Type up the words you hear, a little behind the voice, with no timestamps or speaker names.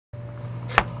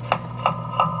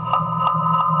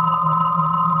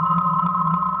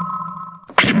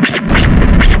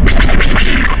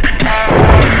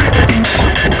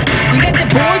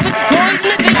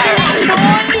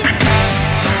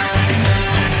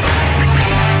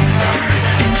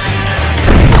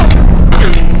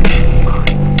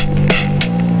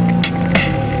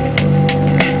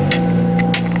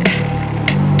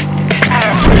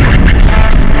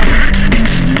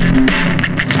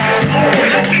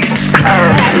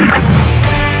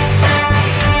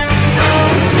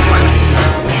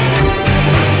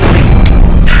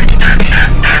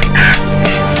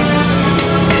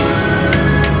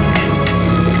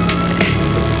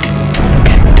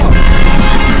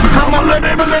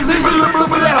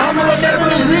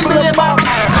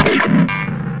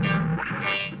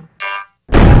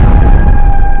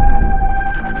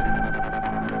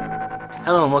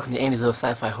Andy's Little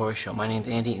Sci-Fi Horror Show. My name's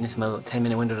Andy, and this is my little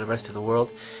 10-minute window to the rest of the world.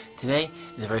 Today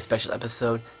is a very special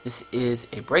episode. This is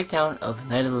a breakdown of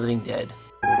Night of the Living Dead.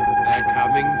 They're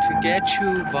coming to get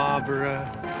you, Barbara.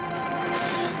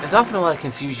 There's often a lot of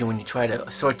confusion when you try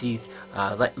to sort these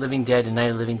Living Dead and Night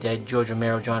of the Living Dead, George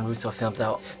Romero, John Russo films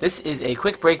out. This is a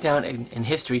quick breakdown in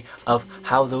history of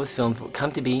how those films would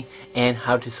come to be and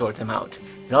how to sort them out.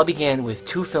 It all began with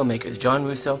two filmmakers, John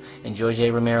Russo and George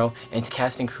Romero, and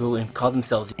cast and crew, and called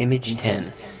themselves Image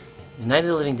 10. The Night of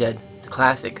the Living Dead, the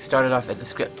classic, started off as a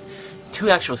script. Two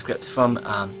actual scripts, from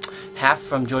half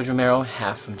from George Romero,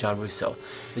 half from John Russo.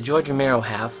 The George Romero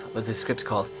half was the script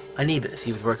called Anubis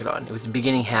he was working on. It was the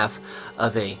beginning half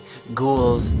of a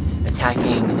ghouls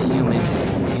attacking the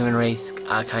human race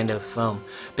kind of film,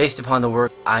 based upon the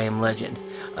work I Am Legend,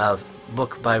 a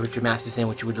book by Richard Masterson,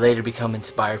 which would later become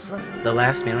inspired for The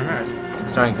Last Man on Earth,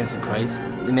 starring Vincent Price,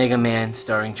 The Mega Man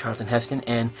starring Charlton Heston,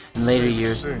 and in later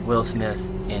years Will Smith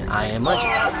in I Am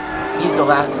Legend. He's the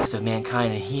last of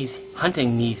mankind, and he's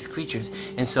hunting these creatures,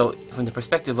 and so from the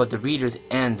perspective of the readers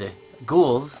and the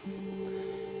ghouls,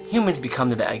 humans become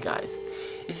the bad guys.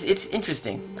 It's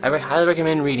interesting. I highly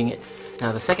recommend reading it.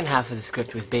 Now, the second half of the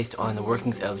script was based on the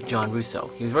workings of John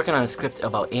Russo. He was working on a script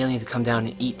about aliens who come down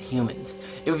and eat humans.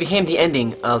 It became the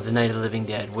ending of The Night of the Living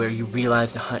Dead, where you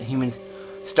realize the humans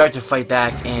start to fight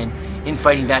back, and in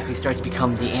fighting back, we start to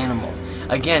become the animal.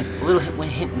 Again, a little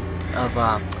hint of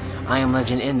I Am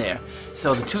Legend in there.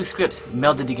 So the two scripts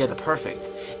melded together perfect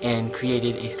and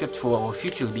created a script for what will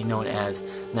futurely be known as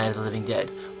Night of the Living Dead,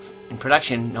 in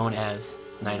production known as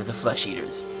Night of the Flesh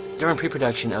Eaters. During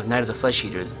pre-production of Night of the Flesh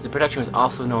Eaters, the production was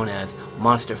also known as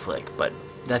Monster Flick, but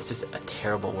that's just a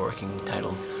terrible working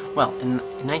title. Well, in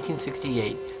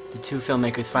 1968, the two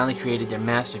filmmakers finally created their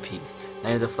masterpiece,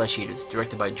 Night of the Flesh Eaters,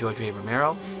 directed by George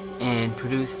Romero and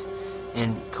produced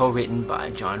and co-written by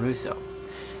John Russo.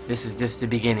 This is just the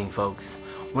beginning, folks.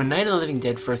 When Night of the Living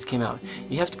Dead first came out,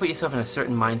 you have to put yourself in a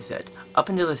certain mindset. Up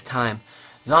until this time,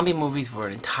 zombie movies were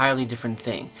an entirely different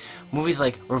thing. Movies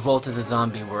like Revolt of the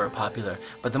Zombie were popular,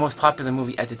 but the most popular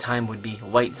movie at the time would be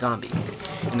White Zombie.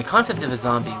 And the concept of a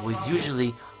zombie was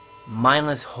usually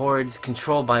mindless hordes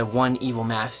controlled by one evil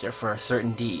master for a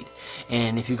certain deed.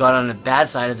 And if you got on the bad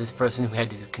side of this person who had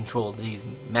to control these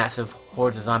massive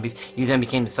hordes of zombies, you then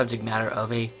became the subject matter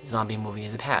of a zombie movie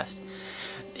in the past.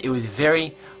 It was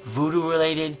very voodoo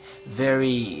related,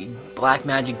 very black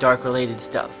magic, dark related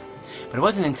stuff. But it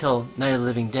wasn't until Night of the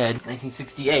Living Dead,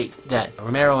 1968, that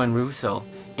Romero and Russo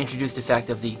introduced the fact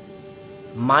of the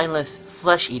mindless,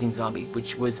 flesh-eating zombie,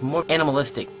 which was more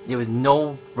animalistic. There was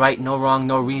no right, no wrong,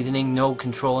 no reasoning, no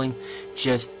controlling,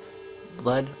 just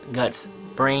blood, guts,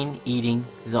 brain-eating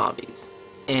zombies.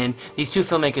 And these two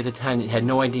filmmakers at the time had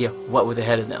no idea what was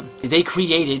ahead of them. They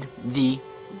created the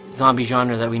zombie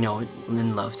genre that we know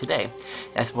and love today.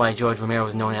 That's why George Romero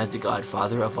was known as the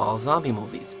godfather of all zombie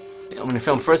movies. When the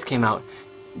film first came out,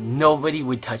 nobody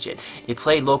would touch it. It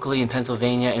played locally in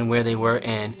Pennsylvania and where they were,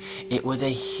 and it was a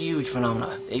huge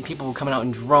phenomenon. People were coming out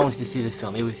in drones to see this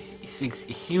film. It was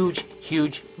a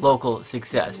huge local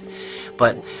success.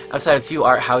 But outside of a few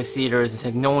art house theaters,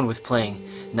 no one was playing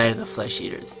Night of the Flesh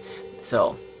Eaters.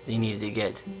 So they needed to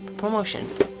get promotion.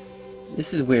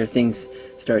 This is where things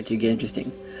start to get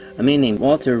interesting. A man named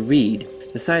Walter Reed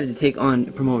decided to take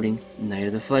on promoting Night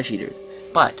of the Flesh Eaters.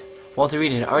 But Walter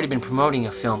Reed had already been promoting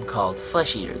a film called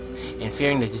Flesh Eaters, and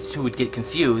fearing that the two would get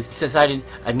confused, decided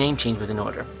a name change was in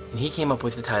order, and he came up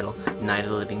with the title Night of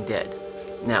the Living Dead.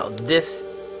 Now, this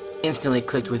instantly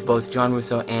clicked with both John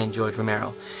Russo and George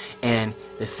Romero, and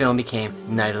the film became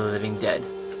Night of the Living Dead.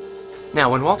 Now,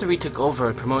 when Walter Reed took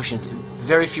over promotions,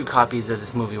 very few copies of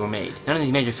this movie were made. None of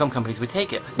these major film companies would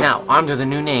take it. Now, armed with a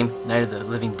new name, Night of the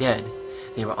Living Dead,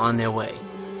 they were on their way.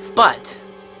 But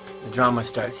the drama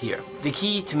starts here. The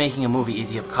key to making a movie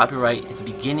is you have copyright at the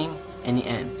beginning and the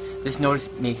end. This notice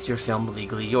makes your film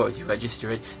legally yours. You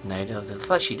register it, Night of the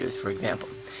Flesh Eaters, for example.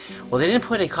 Well, they didn't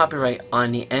put a copyright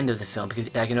on the end of the film, because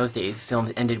back in those days,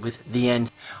 films ended with the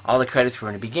end. All the credits were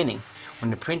in the beginning.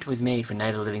 When the print was made for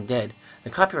Night of the Living Dead, the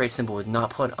copyright symbol was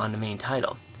not put on the main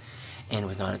title, and it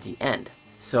was not at the end.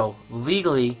 So,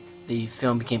 legally, the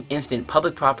film became instant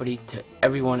public property to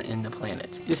everyone in the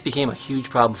planet. This became a huge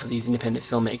problem for these independent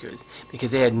filmmakers, because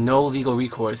they had no legal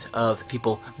recourse of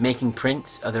people making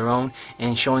prints of their own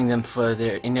and showing them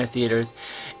in their theaters,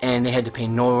 and they had to pay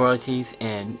no royalties,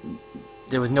 and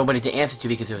there was nobody to answer to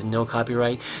because there was no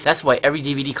copyright. That's why every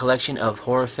DVD collection of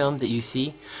horror films that you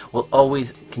see will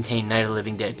always contain Night of the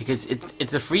Living Dead, because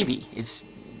it's a freebie.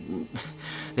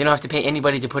 They don't have to pay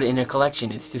anybody to put it in their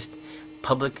collection. It's just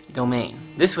public domain.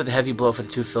 This was a heavy blow for the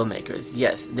two filmmakers.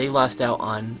 Yes, they lost out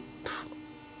on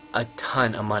a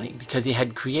ton of money because they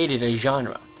had created a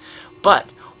genre. But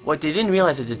what they didn't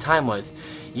realize at the time was,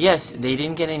 yes, they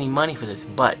didn't get any money for this,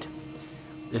 but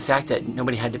the fact that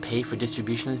nobody had to pay for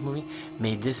distribution of this movie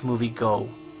made this movie go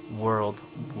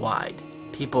worldwide.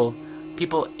 People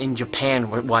in Japan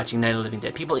were watching Night of the Living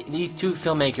Dead. These two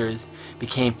filmmakers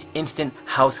became instant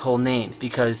household names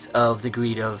because of the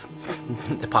greed of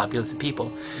the populace of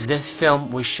people. This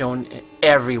film was shown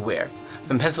everywhere.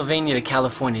 From Pennsylvania to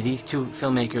California, these two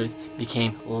filmmakers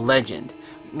became legend.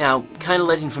 Now, kind of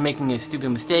legend for making a stupid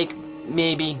mistake?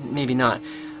 Maybe, maybe not.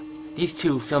 These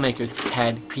two filmmakers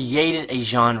had created a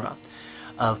genre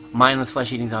of mindless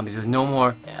flesh-eating zombies. There's no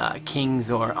more kings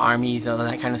or armies or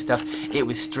that kind of stuff. It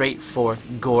was straight-forth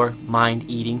gore,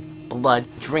 mind-eating,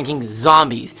 blood-drinking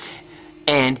zombies.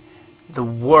 And the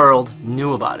world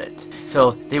knew about it.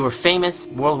 So they were famous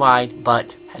worldwide,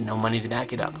 but had no money to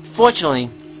back it up. Fortunately,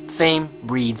 fame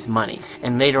breeds money,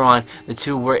 and later on the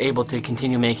two were able to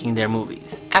continue making their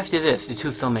movies. After this, the two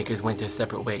filmmakers went their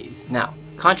separate ways. Now,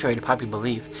 contrary to popular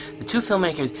belief, the two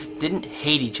filmmakers didn't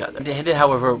hate each other. They did,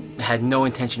 however, had no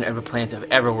intention or ever plans of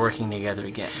ever working together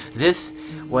again. This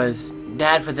was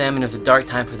bad for them, and it was a dark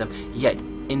time for them, yet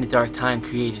in the dark time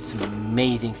created some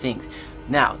amazing things.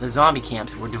 Now, the zombie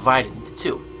camps were divided into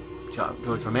two,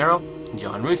 George Romero and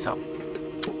John Russo.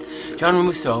 John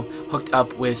Russo hooked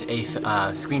up with a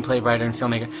screenplay writer and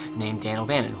filmmaker named Dan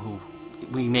O'Bannon, who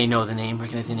we may know the name,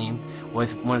 recognize the name,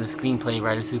 was one of the screenplay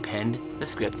writers who penned the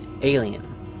script Alien.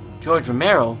 George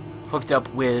Romero hooked up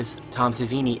with Tom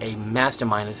Savini, a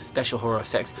mastermind of special horror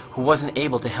effects, who wasn't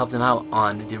able to help them out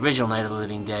on the original Night of the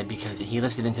Living Dead because he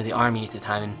enlisted into the Army at the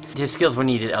time and his skills were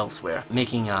needed elsewhere,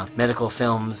 making medical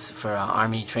films for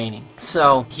Army training.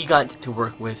 So he got to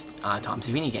work with Tom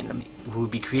Savini again, who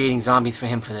would be creating zombies for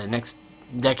him for the next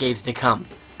decades to come.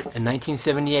 In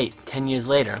 1978, 10 years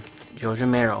later, George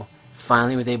Romero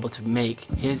finally was able to make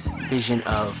his vision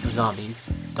of zombies,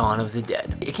 Dawn of the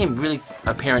Dead. It became really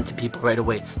apparent to people right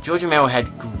away. George Romero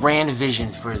had grand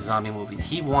visions for his zombie movies.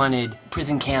 He wanted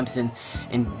prison camps and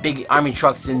big army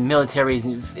trucks and militaries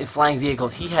and flying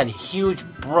vehicles. He had a huge,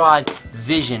 broad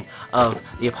vision of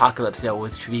the apocalypse that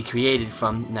was to be created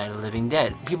from Night of the Living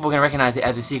Dead. People were going to recognize it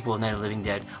as a sequel to Night of the Living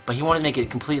Dead, but he wanted to make it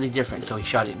completely different, so he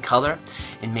shot it in color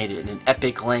and made it an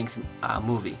epic-length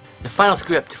movie. The final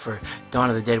script for Dawn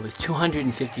of the Dead was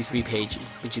 253 pages,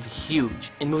 which is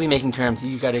huge. In movie-making terms,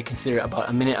 you got to consider about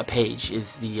a minute a page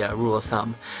is the rule of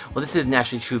thumb. Well, this isn't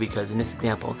actually true because in this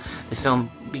example, the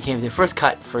film became the first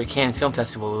cut for Cannes Film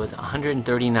Festival was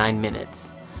 139 minutes.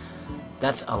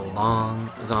 That's a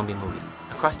long zombie movie.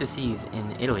 Across the seas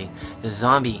in Italy, the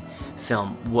zombie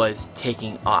film was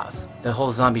taking off. The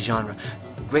whole zombie genre.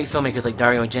 Great filmmakers like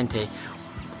Dario Argento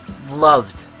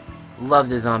loved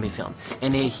the zombie film,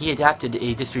 and he adapted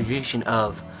a distribution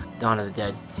of Dawn of the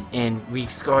Dead and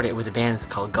rescored it with a band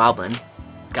called Goblin.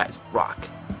 Guys, rock.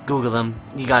 Google them.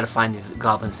 You gotta find the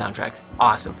Goblin soundtracks.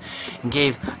 Awesome. And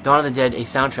gave Dawn of the Dead a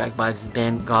soundtrack by the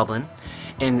band Goblin,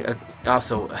 and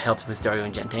also helped with Dario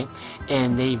Argento,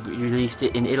 and they released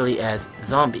it in Italy as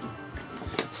Zombie.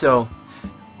 So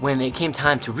when it came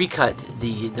time to recut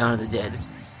the Dawn of the Dead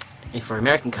for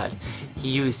American cut, he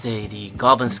used the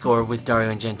Goblin score with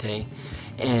Dario Argento,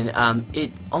 and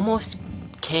it almost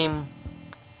came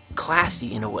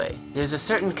classy in a way. There's a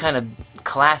certain kind of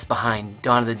class behind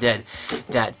Dawn of the Dead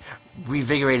that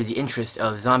revigorated the interest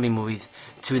of zombie movies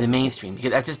to the mainstream,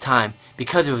 because at this time,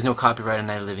 because there was no copyright on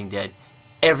Night of the Living Dead,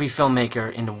 every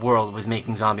filmmaker in the world was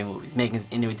making zombie movies, making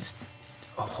just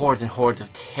hordes and hordes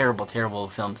of terrible, terrible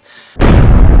films.